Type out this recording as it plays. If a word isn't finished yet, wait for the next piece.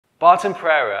Barton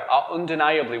Perreira are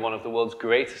undeniably one of the world's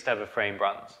greatest ever frame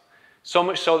brands. So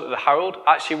much so that the Herald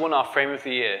actually won our Frame of the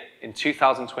Year in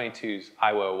 2022's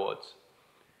eyewear awards.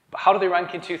 But how do they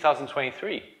rank in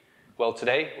 2023? Well,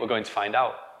 today we're going to find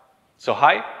out. So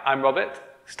hi, I'm Robert,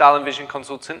 Style and Vision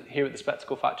Consultant here at the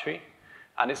Spectacle Factory,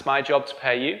 and it's my job to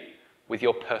pair you with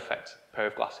your perfect pair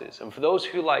of glasses. And for those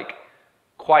who like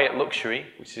quiet luxury,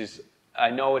 which is,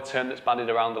 I know, a term that's bandied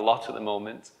around a lot at the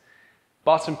moment,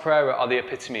 Barton Perreira are the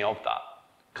epitome of that.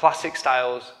 Classic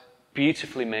styles,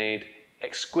 beautifully made,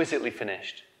 exquisitely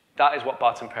finished. That is what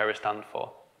Barton Perreira stand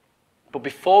for. But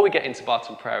before we get into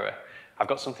Barton Perreira, I've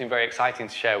got something very exciting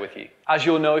to share with you. As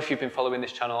you'll know if you've been following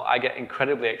this channel, I get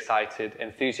incredibly excited,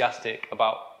 enthusiastic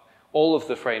about all of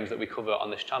the frames that we cover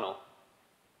on this channel.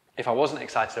 If I wasn't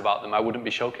excited about them, I wouldn't be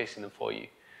showcasing them for you.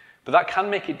 But that can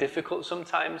make it difficult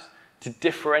sometimes to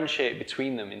differentiate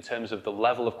between them in terms of the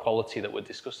level of quality that we're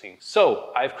discussing.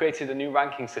 So I've created a new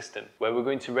ranking system where we're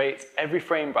going to rate every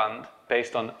frame brand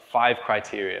based on 5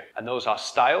 criteria. And those are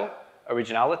style,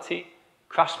 originality,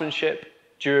 craftsmanship,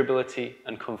 durability,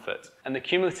 and comfort. And the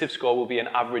cumulative score will be an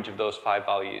average of those 5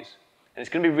 values. And it's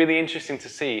going to be really interesting to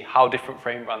see how different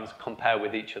frame brands compare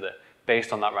with each other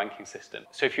based on that ranking system.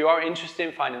 So if you are interested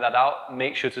in finding that out,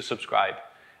 make sure to subscribe.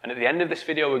 And at the end of this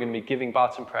video, we're going to be giving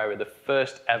Barton Perreira the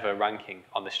first ever ranking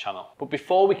on this channel. But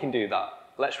before we can do that,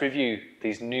 let's review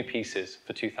these new pieces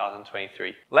for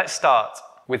 2023. Let's start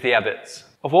with the Ebbets.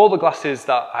 Of all the glasses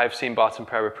that I've seen Barton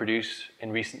Perreira produce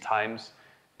in recent times,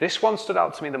 this one stood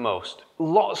out to me the most.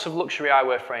 Lots of luxury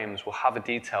eyewear frames will have a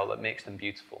detail that makes them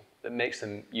beautiful, that makes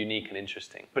them unique and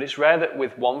interesting. But it's rare that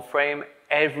with one frame,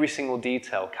 every single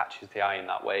detail catches the eye in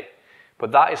that way.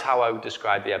 But that is how I would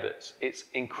describe the Ebbets. It's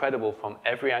incredible from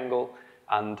every angle,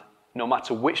 and no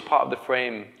matter which part of the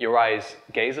frame your eyes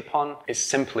gaze upon, it's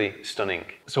simply stunning.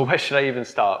 So where should I even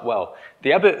start? Well,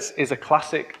 the Ebbets is a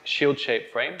classic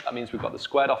shield-shaped frame. That means we've got the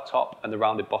squared off top and the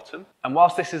rounded bottom. And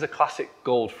whilst this is a classic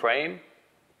gold frame,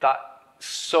 that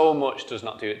so much does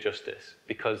not do it justice,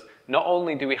 because not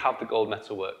only do we have the gold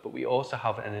metalwork, but we also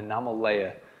have an enamel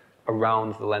layer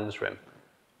around the lens rim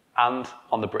and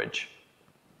on the bridge.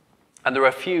 And there are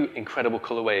a few incredible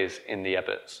colorways in the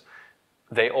Ebbets.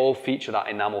 They all feature that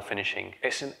enamel finishing.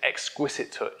 It's an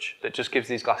exquisite touch that just gives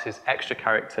these glasses extra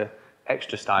character,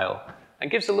 extra style,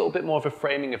 and gives a little bit more of a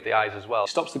framing of the eyes as well. It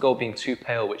stops the gold being too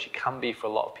pale, which it can be for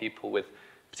a lot of people with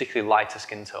particularly lighter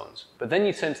skin tones. But then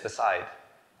you turn to the side,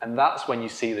 and that's when you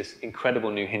see this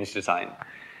incredible new hinge design.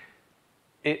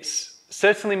 It's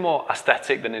certainly more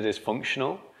aesthetic than it is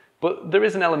functional, but there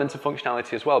is an element of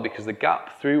functionality as well, because the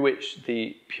gap through which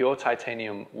the pure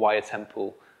titanium wire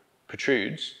temple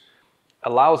protrudes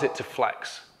allows it to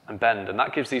flex and bend, and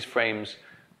that gives these frames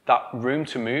that room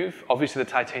to move. Obviously the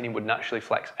titanium would naturally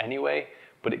flex anyway,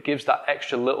 but it gives that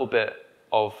extra little bit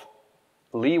of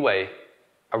leeway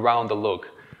around the lug.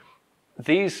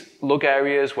 These lug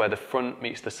areas where the front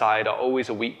meets the side are always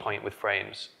a weak point with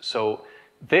frames, so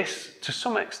this, to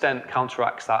some extent,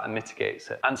 counteracts that and mitigates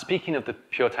it. And speaking of the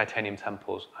pure titanium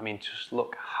temples, I mean, just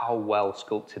look how well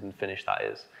sculpted and finished that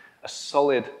is. A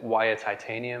solid wire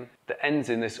titanium that ends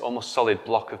in this almost solid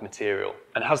block of material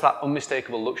and has that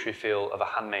unmistakable luxury feel of a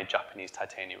handmade Japanese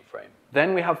titanium frame.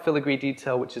 Then we have filigree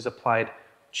detail, which is applied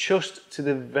just to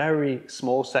the very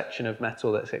small section of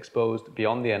metal that's exposed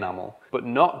beyond the enamel, but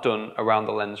not done around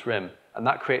the lens rim. And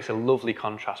that creates a lovely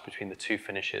contrast between the two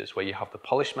finishes, where you have the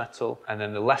polished metal and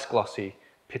then the less glossy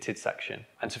pitted section.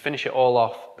 And to finish it all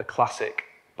off, the classic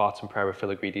Barton Perreira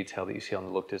filigree detail that you see on the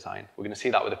lug design. We're going to see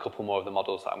that with a couple more of the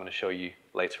models that I'm going to show you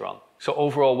later on. So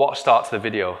overall, what a start to the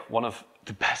video. One of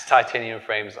the best titanium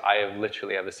frames I have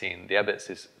literally ever seen. The Ebbets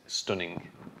is stunning.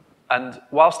 And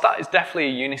whilst that is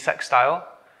definitely a unisex style,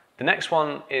 the next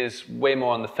one is way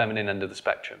more on the feminine end of the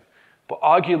spectrum. But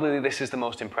arguably, this is the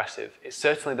most impressive. It's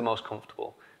certainly the most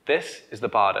comfortable. This is the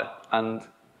Barda, and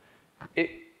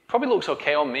it probably looks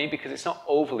okay on me because it's not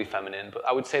overly feminine, but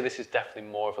I would say this is definitely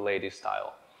more of a lady's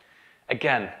style.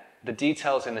 Again, the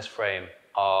details in this frame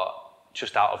are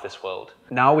just out of this world.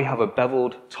 Now we have a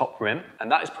beveled top rim, and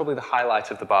that is probably the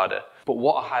highlight of the Barda. But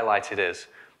what a highlight it is,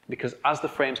 because as the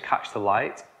frames catch the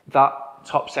light, that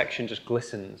top section just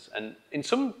glistens, and in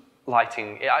some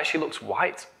lighting, it actually looks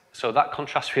white. So that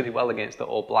contrasts really well against the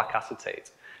all black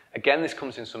acetate. Again, this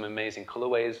comes in some amazing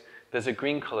colorways. There's a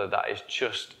green color that is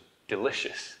just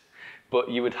delicious, but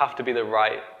you would have to be the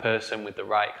right person with the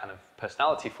right kind of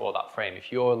personality for that frame.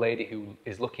 If you're a lady who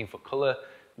is looking for color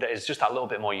that is just that little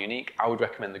bit more unique, I would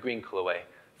recommend the green colorway.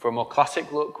 For a more classic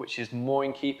look, which is more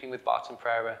in keeping with Barton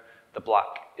Perreira, the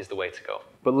black is the way to go.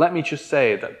 But let me just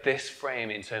say that this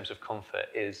frame in terms of comfort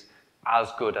is as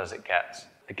good as it gets.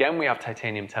 Again, we have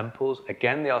titanium temples.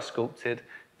 Again, they are sculpted.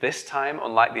 This time,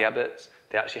 unlike the Ebberts,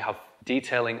 they actually have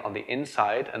detailing on the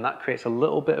inside, and that creates a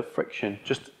little bit of friction,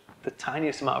 just the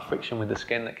tiniest amount of friction with the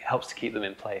skin that helps to keep them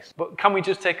in place. But can we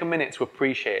just take a minute to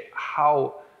appreciate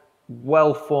how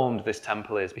well formed this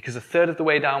temple is? Because a third of the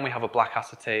way down we have a black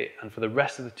acetate, and for the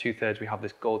rest of the 2/3 we have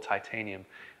this gold titanium.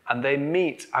 And they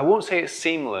meet, I won't say it's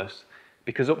seamless,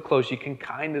 because up close you can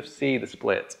kind of see the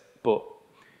split, but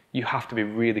you have to be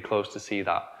really close to see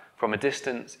that. From a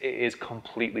distance, it is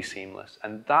completely seamless.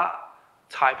 And that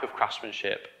type of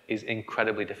craftsmanship is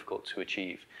incredibly difficult to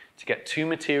achieve. To get two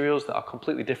materials that are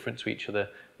completely different to each other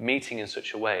meeting in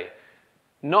such a way.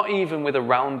 Not even with a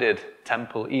rounded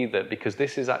temple either, because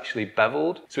this is actually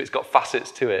beveled, so it's got facets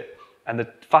to it. And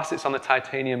the facets on the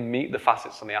titanium meet the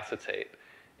facets on the acetate.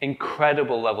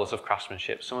 Incredible levels of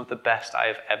craftsmanship, some of the best I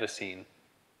have ever seen.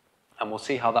 And we'll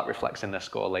see how that reflects in their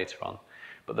score later on.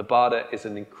 But the Barda is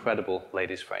an incredible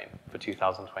ladies' frame for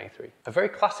 2023. A very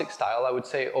classic style, I would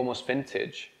say almost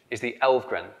vintage, is the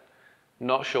Elfgren.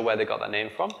 Not sure where they got that name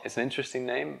from. It's an interesting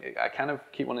name. I kind of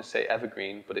keep wanting to say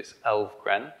evergreen, but it's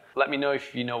Elfgren. Let me know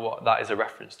if you know what that is a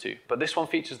reference to. But this one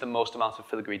features the most amount of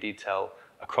filigree detail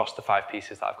across the 5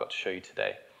 pieces that I've got to show you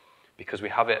today. Because we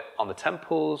have it on the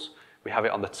temples, we have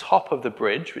it on the top of the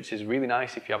bridge, which is really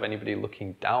nice if you have anybody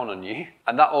looking down on you.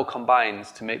 And that all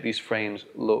combines to make these frames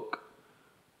look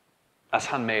as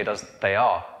handmade as they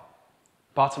are.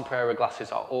 Barton Perreira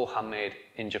glasses are all handmade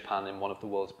in Japan in one of the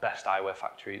world's best eyewear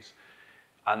factories.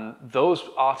 And those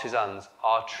artisans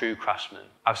are true craftsmen.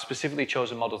 I've specifically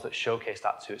chosen models that showcase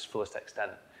that to its fullest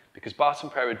extent, because Barton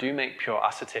Perreira do make pure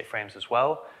acetate frames as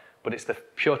well, but it's the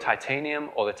pure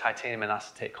titanium or the titanium and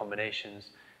acetate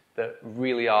combinations that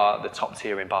really are the top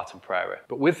tier in Barton Perreira.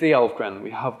 But with the Elfgren,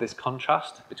 we have this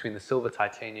contrast between the silver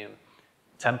titanium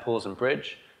temples and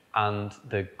bridge and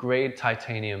the greyed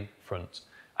titanium front.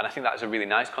 And I think that is a really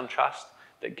nice contrast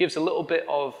that gives a little bit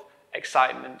of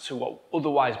excitement to what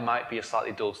otherwise might be a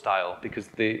slightly dull style, because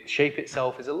the shape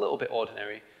itself is a little bit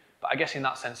ordinary, but I guess in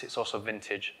that sense it's also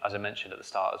vintage, as I mentioned at the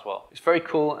start as well. It's very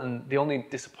cool, and the only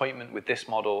disappointment with this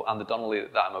model and the Donnelly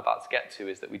that I'm about to get to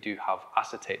is that we do have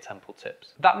acetate temple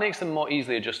tips. That makes them more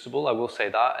easily adjustable, I will say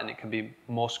that, and it can be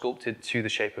more sculpted to the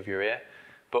shape of your ear,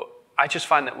 but I just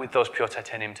find that with those pure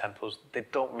titanium temples, they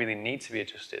don't really need to be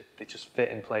adjusted. They just fit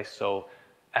in place so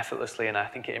effortlessly, and I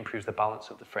think it improves the balance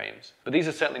of the frames. But these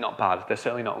are certainly not bad. They're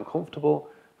certainly not uncomfortable,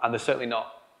 and they're certainly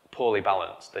not poorly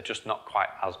balanced. They're just not quite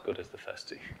as good as the first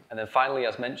two. And then finally,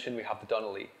 as mentioned, we have the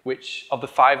Donnelly, which of the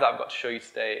 5 that I've got to show you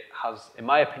today has, in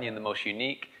my opinion, the most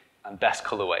unique and best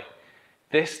colorway.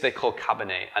 This they call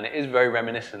Cabernet, and it is very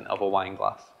reminiscent of a wine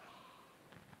glass.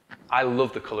 I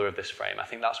love the color of this frame. I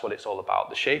think that's what it's all about.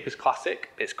 The shape is classic,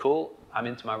 it's cool. I'm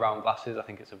into my round glasses. I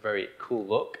think it's a very cool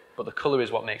look, but the color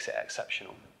is what makes it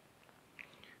exceptional.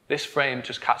 This frame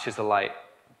just catches the light,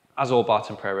 as all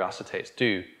Barton Perreira acetates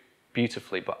do,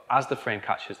 beautifully, but as the frame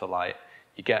catches the light,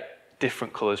 you get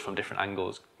different colors from different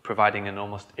angles, providing an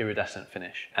almost iridescent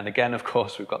finish. And again, of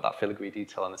course, we've got that filigree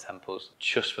detail on the temples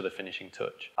just for the finishing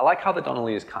touch. I like how the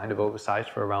Donnelly is kind of oversized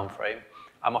for a round frame.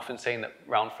 I'm often saying that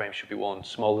round frames should be worn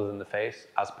smaller than the face,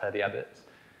 as per the Ebberts.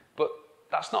 But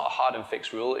that's not a hard and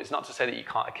fixed rule. It's not to say that you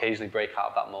can't occasionally break out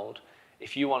of that mold.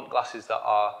 If you want glasses that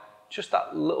are just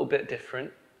that little bit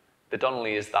different, the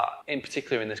Donnelly is that, in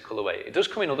particular in this colorway. It does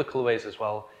come in other colorways as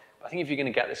well, but I think if you're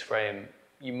going to get this frame,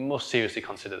 you must seriously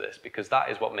consider this, because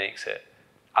that is what makes it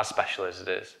as special as it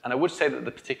is. And I would say that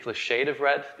the particular shade of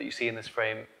red that you see in this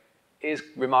frame is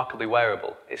remarkably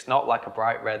wearable. It's not like a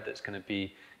bright red that's going to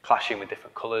be clashing with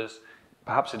different colors.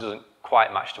 Perhaps it doesn't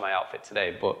quite match to my outfit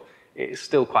today, but it is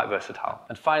still quite versatile.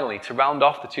 And finally, to round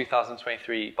off the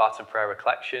 2023 Barton Perreira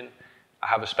collection, I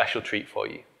have a special treat for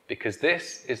you, because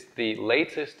this is the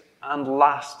latest and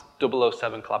last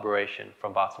 007 collaboration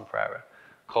from Barton Perreira,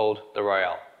 called the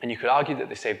Royale. And you could argue that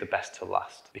they saved the best till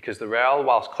last, because the Royale,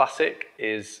 whilst classic,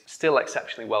 is still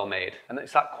exceptionally well made. And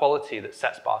it's that quality that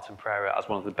sets Barton Perreira as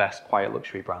one of the best quiet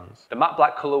luxury brands. The matte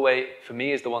black colorway, for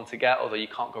me, is the one to get, although you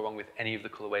can't go wrong with any of the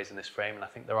colorways in this frame, and I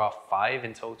think there are 5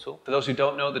 in total. For those who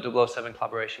don't know, the 007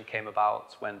 collaboration came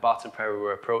about when Barton Perreira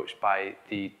were approached by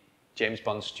the James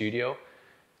Bond studio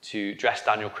to dress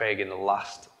Daniel Craig in the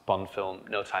last Bond film,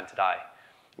 No Time to Die,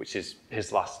 which is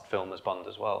his last film as Bond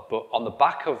as well. But on the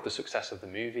back of the success of the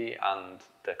movie and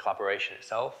the collaboration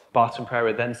itself, Barton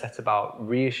Perreira then set about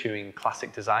reissuing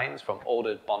classic designs from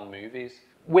older Bond movies,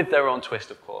 with their own twist,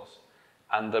 of course.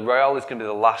 And the Royale is going to be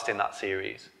the last in that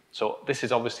series. So this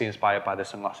is obviously inspired by the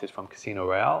sunglasses from Casino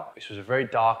Royale, which was a very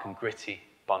dark and gritty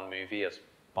Bond movie, as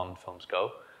Bond films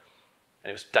go. And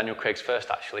it was Daniel Craig's first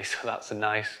actually, so that's a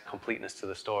nice completeness to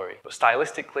the story. But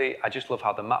stylistically, I just love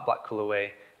how the matte black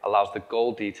colorway allows the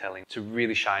gold detailing to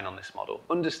really shine on this model.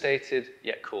 Understated,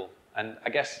 yet cool. And I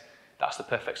guess that's the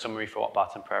perfect summary for what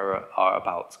Barton Perreira are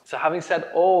about. So having said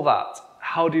all that,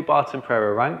 how do Barton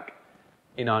Perreira rank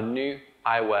in our new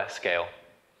eyewear scale?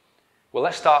 Well,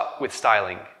 let's start with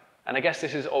styling. And I guess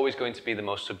this is always going to be the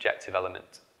most subjective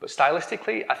element. But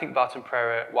stylistically, I think Barton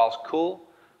Perreira, whilst cool,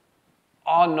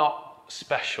 are not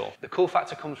special. The cool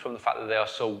factor comes from the fact that they are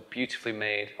so beautifully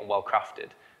made and well crafted,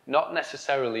 not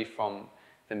necessarily from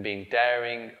them being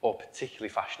daring or particularly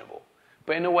fashionable.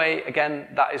 But in a way, again,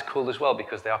 that is cool as well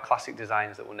because they are classic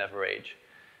designs that will never age.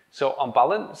 So on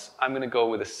balance, I'm going to go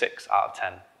with a 6 out of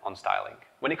 10 on styling.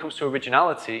 When it comes to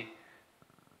originality,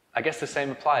 I guess the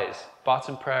same applies.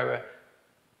 Barton Perreira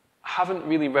haven't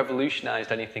really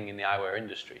revolutionized anything in the eyewear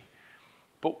industry.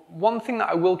 But one thing that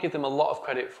I will give them a lot of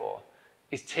credit for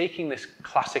is taking this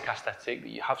classic aesthetic that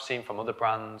you have seen from other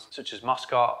brands, such as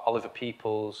Moscot, Oliver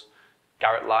Peoples,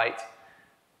 Garrett Light,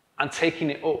 and taking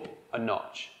it up a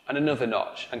notch and another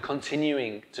notch and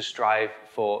continuing to strive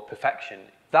for perfection.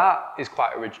 That is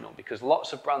quite original because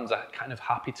lots of brands are kind of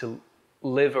happy to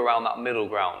live around that middle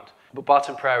ground. But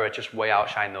Barton Perreira just way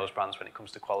outshine those brands when it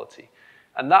comes to quality.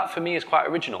 And that for me is quite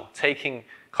original, taking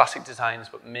classic designs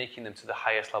but making them to the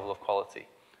highest level of quality.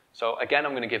 So again,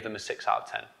 I'm going to give them a 6 out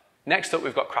of 10. Next up,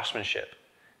 we've got craftsmanship.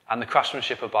 And the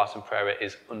craftsmanship of Barton Perreira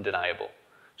is undeniable.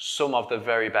 Some of the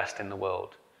very best in the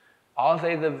world. Are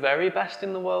they the very best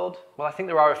in the world? Well, I think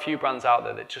there are a few brands out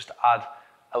there that just add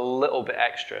a little bit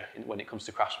extra when it comes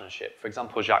to craftsmanship. For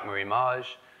example, Jacques-Marie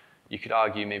Mage, you could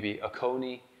argue maybe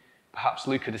Oconi, perhaps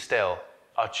Luca de Stale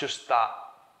are just that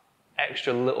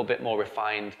extra little bit more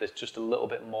refined. There's just a little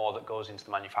bit more that goes into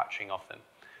the manufacturing of them.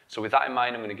 So with that in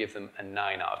mind, I'm going to give them a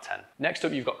 9 out of 10. Next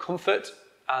up, you've got comfort,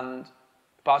 and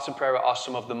Barton Perreira are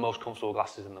some of the most comfortable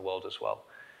glasses in the world as well.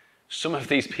 Some of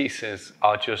these pieces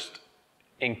are just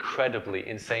incredibly,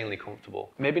 insanely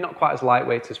comfortable. Maybe not quite as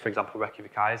lightweight as, for example,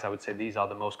 Reykjavik Eyes. I would say these are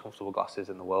the most comfortable glasses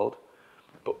in the world,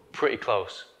 but pretty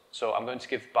close. So I'm going to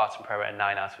give Barton Perreira a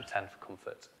 9 out of 10 for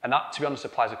comfort. And that, to be honest,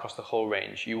 applies across the whole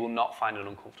range. You will not find an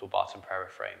uncomfortable Barton Perreira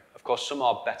frame. Of course, some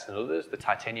are better than others, the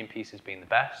titanium pieces being the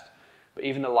best, but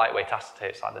even the lightweight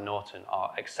acetates like the Norton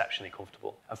are exceptionally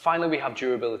comfortable. And finally, we have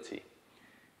durability.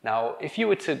 Now, if you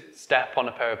were to step on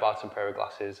a pair of Barton Perreira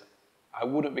glasses, I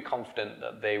wouldn't be confident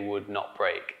that they would not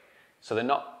break. So they're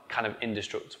not kind of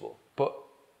indestructible. But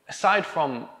aside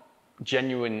from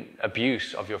genuine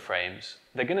abuse of your frames,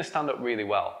 they're going to stand up really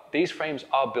well. These frames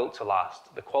are built to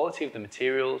last. The quality of the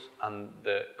materials and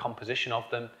the composition of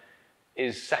them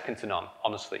is second to none,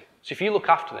 honestly. So if you look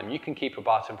after them, you can keep a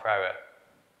Barton Perreira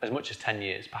as much as 10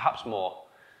 years, perhaps more.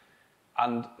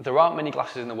 And there aren't many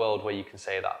glasses in the world where you can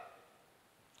say that.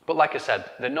 But like I said,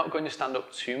 they're not going to stand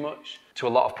up too much to a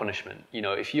lot of punishment. You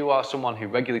know, if you are someone who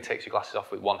regularly takes your glasses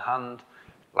off with one hand,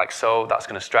 like so, that's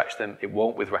going to stretch them. It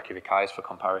won't with Reykjavik Eyes for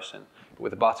comparison, but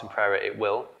with the Barton Perreira, it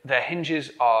will. Their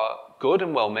hinges are good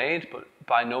and well made, but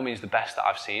by no means the best that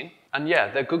I've seen. And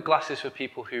yeah, they're good glasses for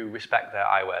people who respect their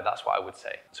eyewear, that's what I would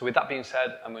say. So with that being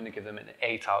said, I'm going to give them an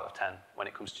 8 out of 10 when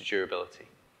it comes to durability.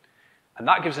 And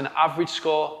that gives an average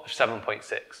score of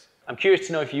 7.6. I'm curious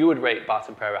to know if you would rate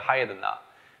Barton Perreira higher than that.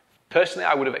 Personally,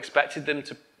 I would have expected them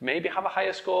to maybe have a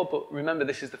higher score, but remember,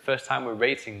 this is the first time we're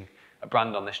rating a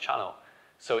brand on this channel.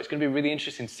 So it's going to be really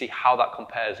interesting to see how that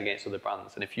compares against other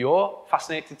brands. And if you're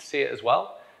fascinated to see it as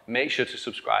well, make sure to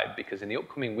subscribe, because in the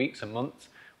upcoming weeks and months,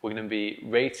 we're going to be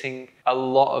rating a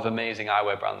lot of amazing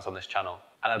eyewear brands on this channel.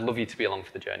 And I'd love you to be along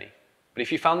for the journey. But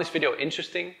if you found this video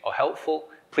interesting or helpful,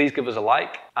 please give us a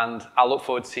like, and I'll look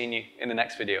forward to seeing you in the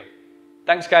next video.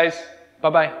 Thanks, guys.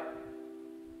 Bye-bye.